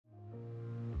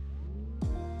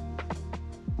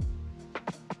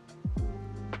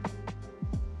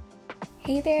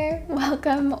Hey there,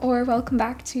 welcome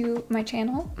back to my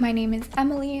channel. My name is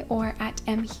Emily, or at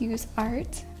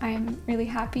mhughesart. I'm really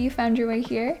happy you found your way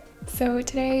here. So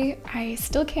today, I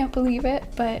still can't believe it,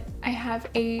 but I have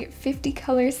a 50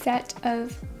 color set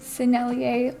of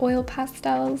Sennelier oil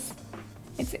pastels.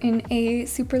 It's in a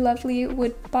super lovely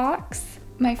wood box.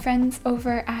 My friends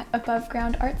over at Above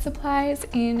Ground Art Supplies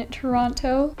in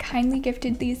Toronto kindly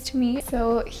gifted these to me,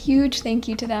 so huge thank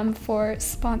you to them for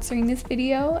sponsoring this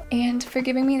video and for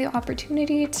giving me the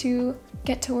opportunity to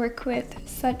get to work with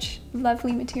such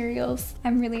lovely materials.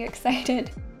 I'm really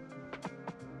excited.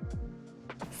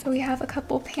 So we have a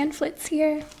couple pamphlets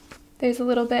here. There's a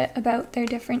little bit about their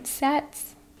different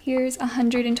sets. Here's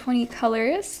 120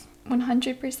 colors,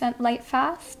 100% light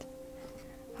fast.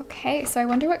 Okay, so I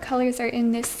wonder what colors are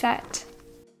in this set.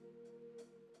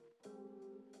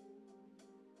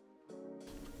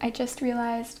 I just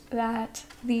realized that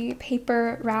the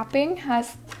paper wrapping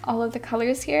has all of the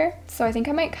colors here, so I think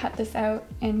I might cut this out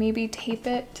and maybe tape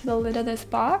it to the lid of this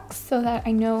box so that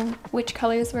I know which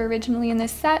colors were originally in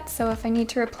this set, so if I need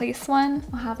to replace one,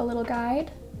 I'll have a little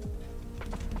guide.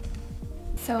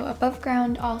 So Above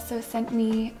Ground also sent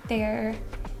me their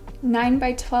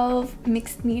 9x12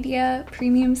 mixed media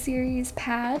premium series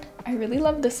pad. I really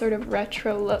love the sort of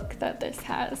retro look that this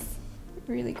has.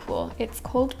 Really cool. It's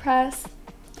cold press,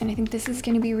 and I think this is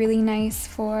going to be really nice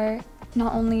for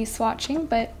not only swatching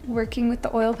but working with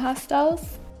the oil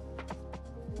pastels.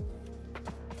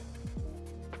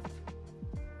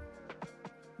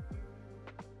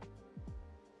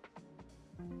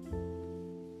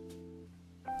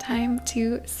 Time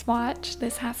to swatch.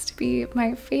 This has to be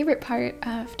my favorite part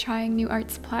of trying new art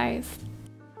supplies.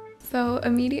 So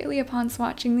immediately upon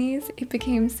swatching these, it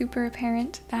became super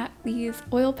apparent that these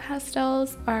oil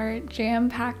pastels are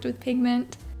jam-packed with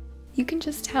pigment. You can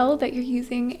just tell that you're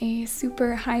using a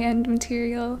super high-end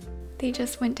material. They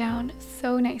just went down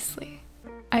so nicely.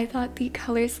 I thought the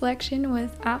color selection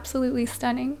was absolutely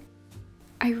stunning.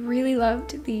 I really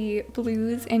loved the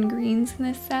blues and greens in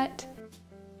this set.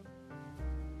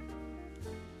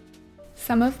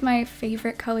 Some of my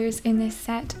favorite colors in this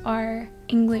set are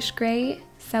English Grey,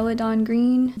 Celadon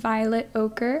Green, Violet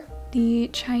Ochre, the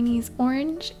Chinese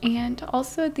Orange, and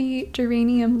also the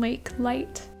Geranium Lake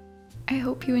Light. I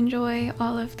hope you enjoy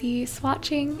all of the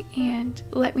swatching and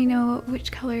let me know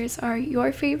which colors are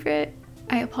your favorite.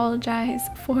 I apologize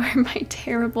for my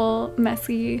terrible,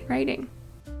 messy writing.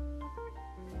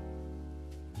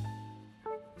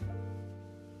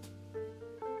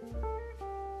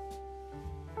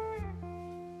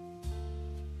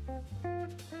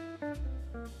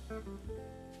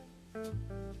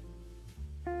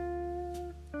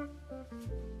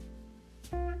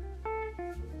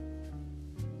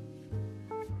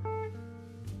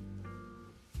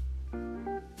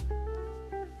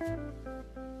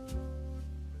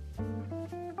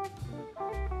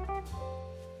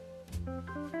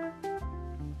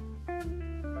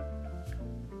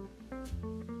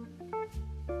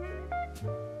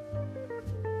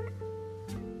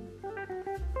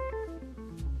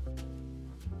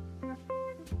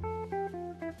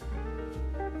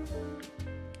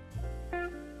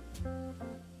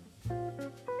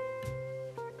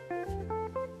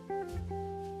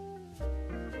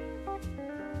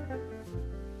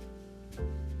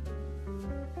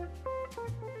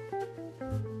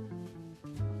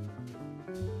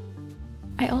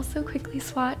 I also quickly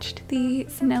swatched the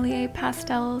Sennelier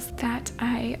pastels that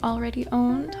I already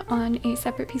owned on a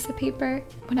separate piece of paper.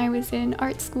 When I was in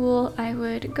art school, I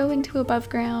would go into Above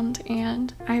Ground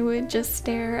and I would just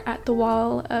stare at the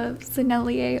wall of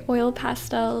Sennelier oil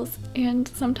pastels, and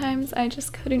sometimes I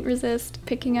just couldn't resist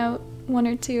picking out one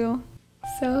or two.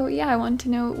 So yeah, I wanted to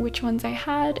know which ones I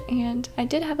had, and I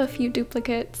did have a few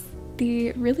duplicates.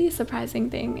 The really surprising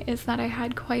thing is that I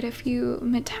had quite a few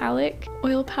metallic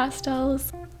oil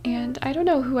pastels, and I don't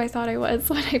know who I thought I was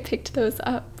when I picked those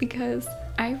up because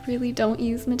I really don't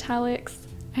use metallics.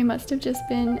 I must have just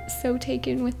been so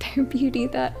taken with their beauty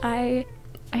that I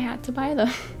had to buy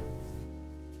them.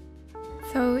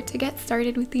 So to get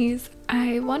started with these,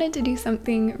 I wanted to do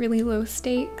something really low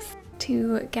stakes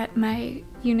to get my,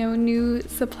 new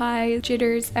supply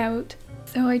jitters out.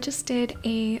 So I just did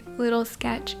a little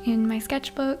sketch in my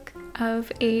sketchbook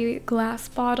of a glass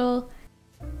bottle,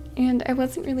 and I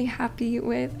wasn't really happy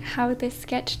with how this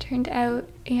sketch turned out,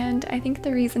 and I think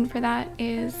the reason for that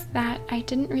is that I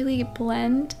didn't really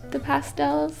blend the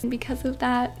pastels, and because of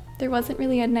that there wasn't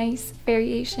really a nice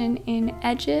variation in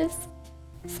edges,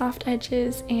 soft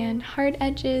edges and hard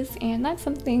edges, and that's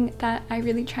something that I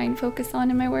really try and focus on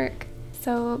in my work.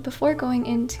 So before going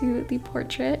into the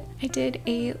portrait, I did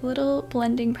a little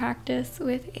blending practice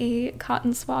with a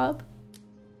cotton swab.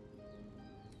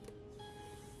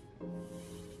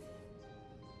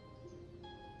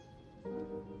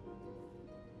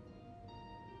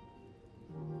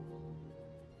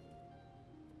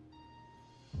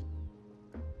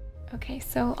 Okay,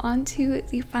 so on to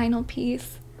the final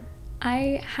piece.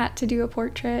 I had to do a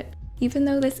portrait, even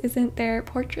though this isn't their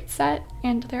portrait set,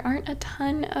 and there aren't a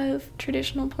ton of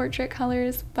traditional portrait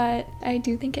colors, but I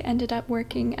do think it ended up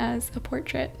working as a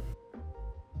portrait.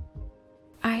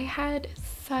 I had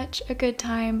such a good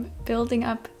time building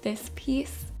up this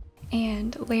piece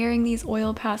and layering these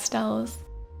oil pastels.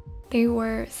 They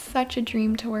were such a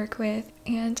dream to work with,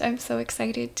 and I'm so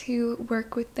excited to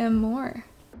work with them more.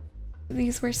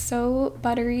 These were so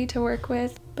buttery to work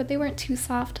with, but they weren't too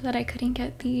soft that I couldn't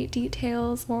get the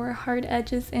details or hard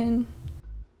edges in.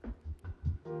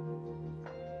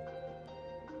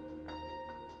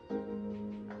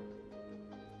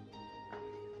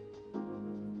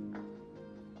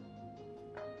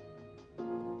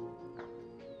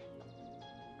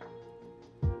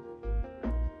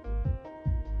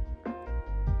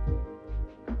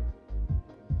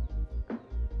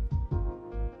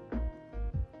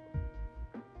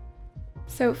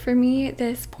 So for me,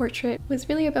 this portrait was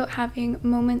really about having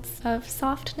moments of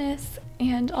softness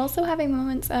and also having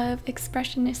moments of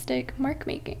expressionistic mark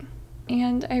making.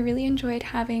 And I really enjoyed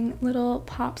having little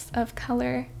pops of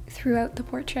color throughout the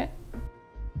portrait.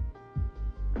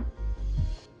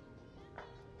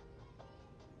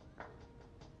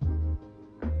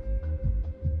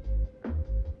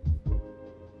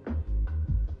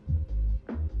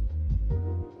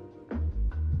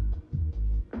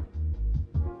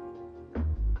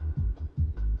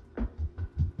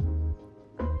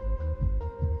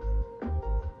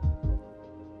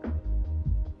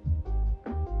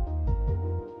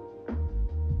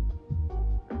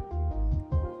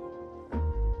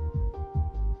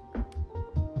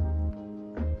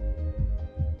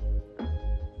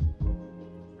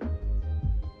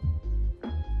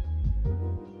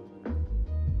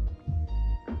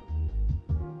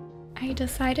 I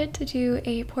decided to do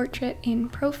a portrait in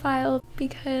profile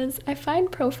because I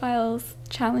find profiles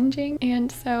challenging, and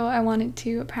so I wanted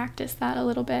to practice that a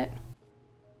little bit.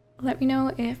 Let me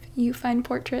know if you find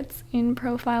portraits in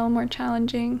profile more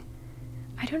challenging.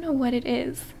 I don't know what it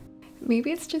is.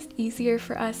 Maybe it's just easier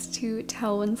for us to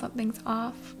tell when something's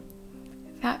off.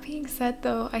 That being said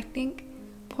though, I think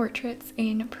portraits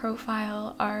in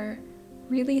profile are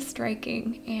really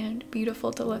striking and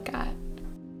beautiful to look at.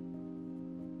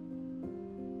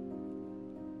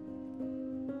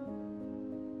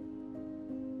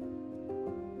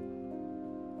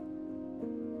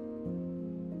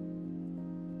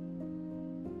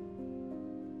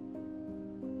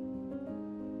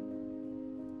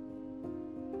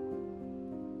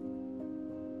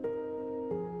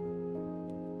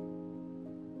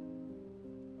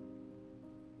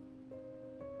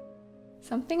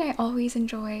 Something I always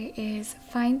enjoy is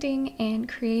finding and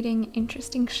creating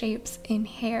interesting shapes in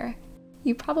hair.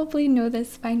 You probably know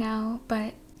this by now,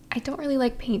 but I don't really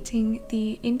like painting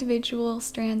the individual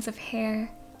strands of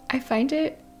hair. I find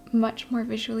it much more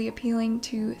visually appealing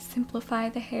to simplify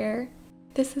the hair.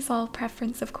 This is all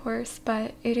preference, of course,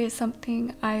 but it is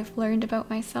something I've learned about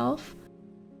myself.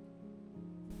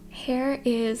 Hair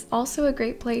is also a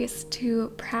great place to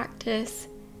practice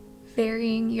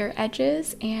varying your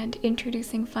edges and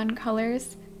introducing fun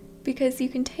colors, because you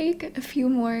can take a few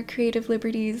more creative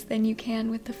liberties than you can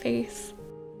with the face.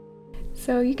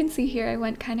 So you can see here I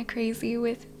went kind of crazy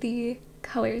with the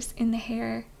colors in the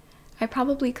hair. I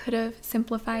probably could have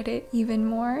simplified it even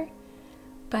more,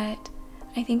 but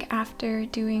I think after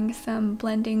doing some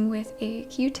blending with a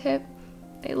Q-tip,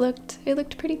 it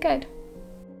looked pretty good.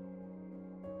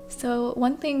 So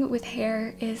one thing with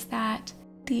hair is that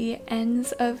the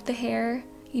ends of the hair,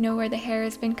 you know, where the hair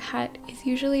has been cut, is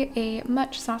usually a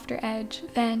much softer edge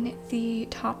than the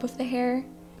top of the hair.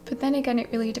 But then again, it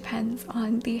really depends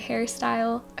on the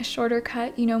hairstyle. A shorter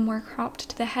cut, you know, more cropped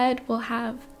to the head, will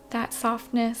have that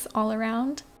softness all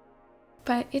around.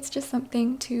 But it's just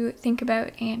something to think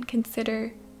about and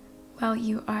consider while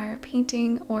you are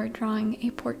painting or drawing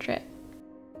a portrait.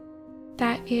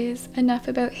 That is enough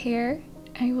about hair.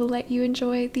 I will let you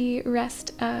enjoy the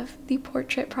rest of the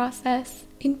portrait process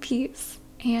in peace,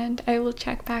 and I will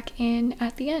check back in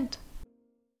at the end.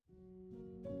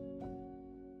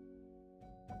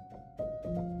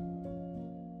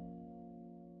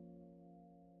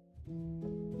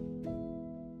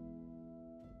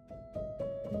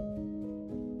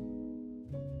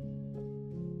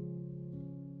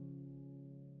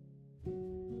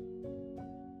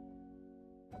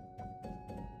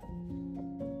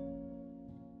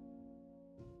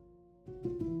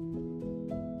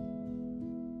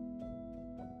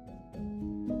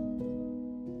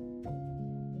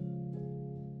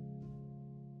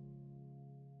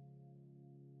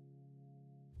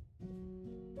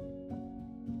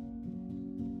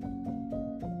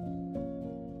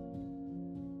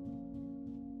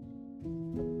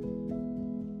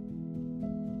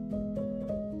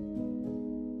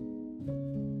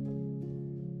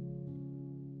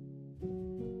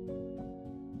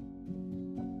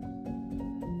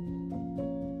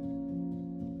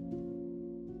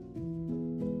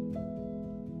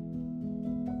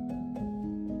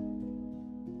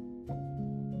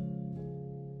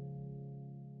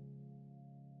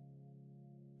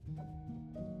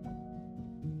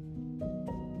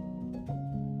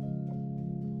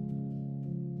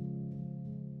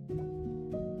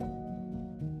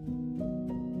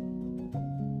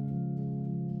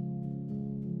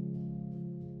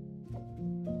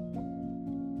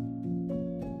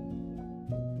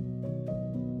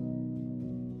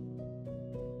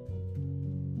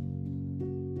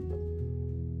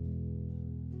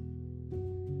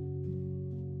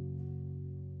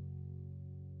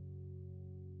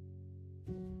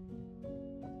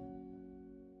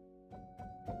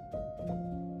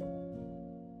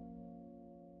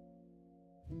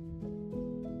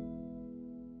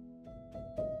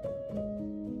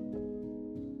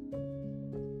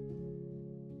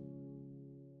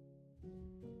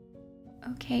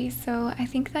 Okay, so I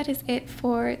think that is it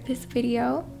for this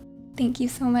video. Thank you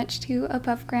so much to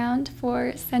Above Ground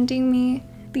for sending me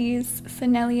these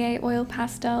Sennelier oil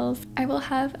pastels. I will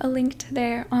have a link to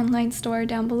their online store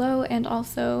down below and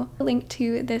also a link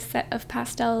to this set of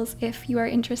pastels if you are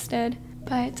interested.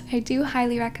 But I do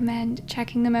highly recommend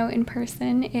checking them out in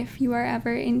person if you are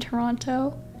ever in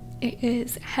Toronto. It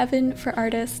is heaven for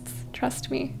artists,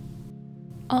 trust me.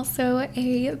 Also,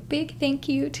 a big thank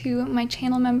you to my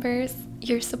channel members.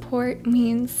 Your support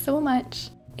means so much.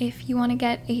 If you want to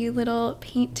get a little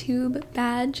paint tube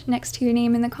badge next to your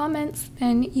name in the comments,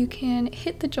 then you can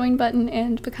hit the join button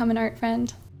and become an art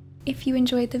friend. If you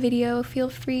enjoyed the video, feel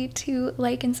free to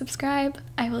like and subscribe.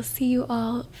 I will see you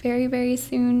all very, very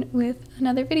soon with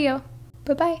another video.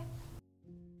 Bye-bye!